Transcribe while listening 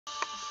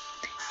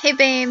Hey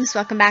babes,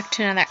 welcome back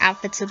to another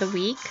Outfits of the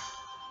Week.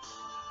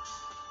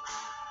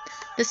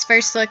 This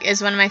first look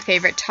is one of my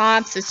favorite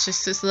tops. It's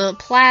just this little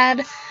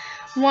plaid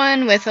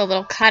one with a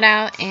little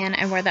cutout, and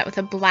I wore that with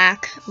a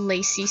black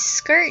lacy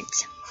skirt.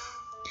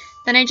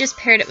 Then I just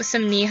paired it with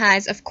some knee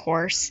highs, of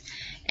course,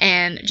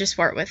 and just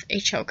wore it with a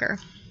choker.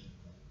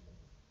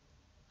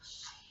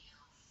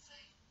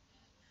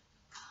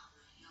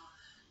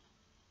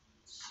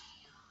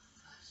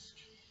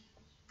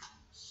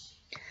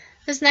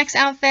 This next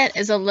outfit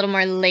is a little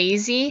more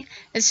lazy.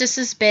 It's just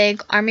this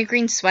big army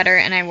green sweater,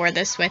 and I wore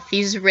this with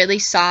these really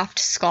soft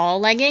skull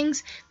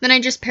leggings. Then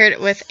I just paired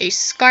it with a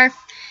scarf,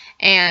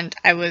 and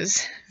I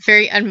was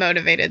very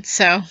unmotivated,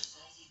 so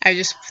I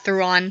just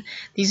threw on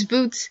these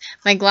boots,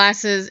 my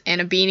glasses,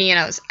 and a beanie, and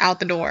I was out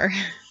the door.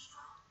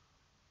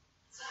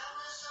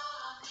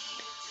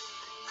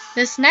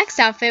 This next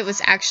outfit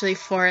was actually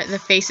for the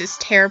Faces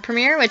Terror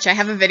premiere, which I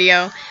have a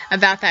video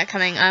about that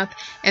coming up.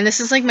 And this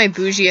is like my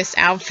bougiest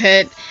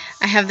outfit.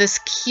 I have this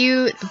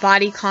cute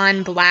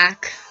bodycon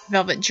black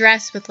velvet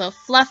dress with a little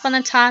fluff on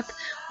the top.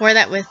 Wore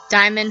that with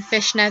diamond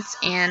fishnets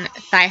and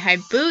thigh-high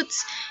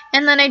boots.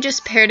 And then I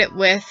just paired it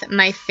with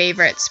my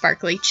favorite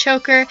sparkly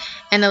choker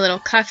and a little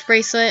cuff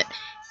bracelet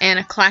and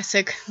a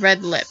classic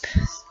red lip.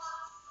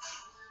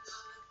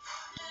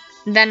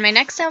 Then my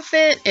next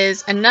outfit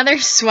is another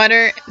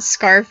sweater,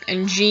 scarf,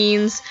 and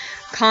jeans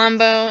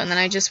combo, and then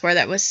I just wore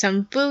that with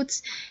some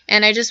boots,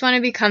 and I just want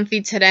to be comfy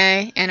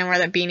today, and I wore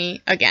that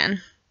beanie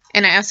again.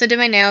 And I also did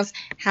my nails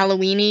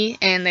Halloween-y,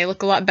 and they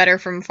look a lot better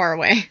from far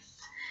away.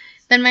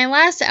 Then my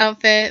last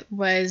outfit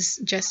was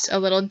just a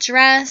little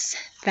dress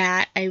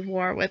that I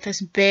wore with this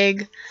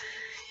big,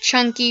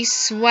 chunky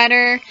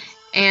sweater,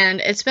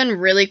 and it's been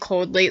really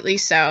cold lately,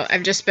 so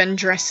I've just been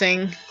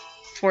dressing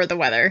for the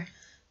weather.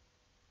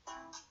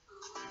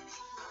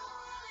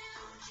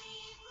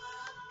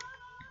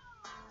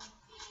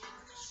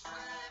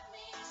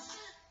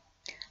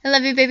 I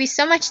love you, baby,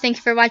 so much. Thank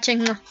you for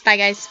watching. Bye,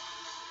 guys.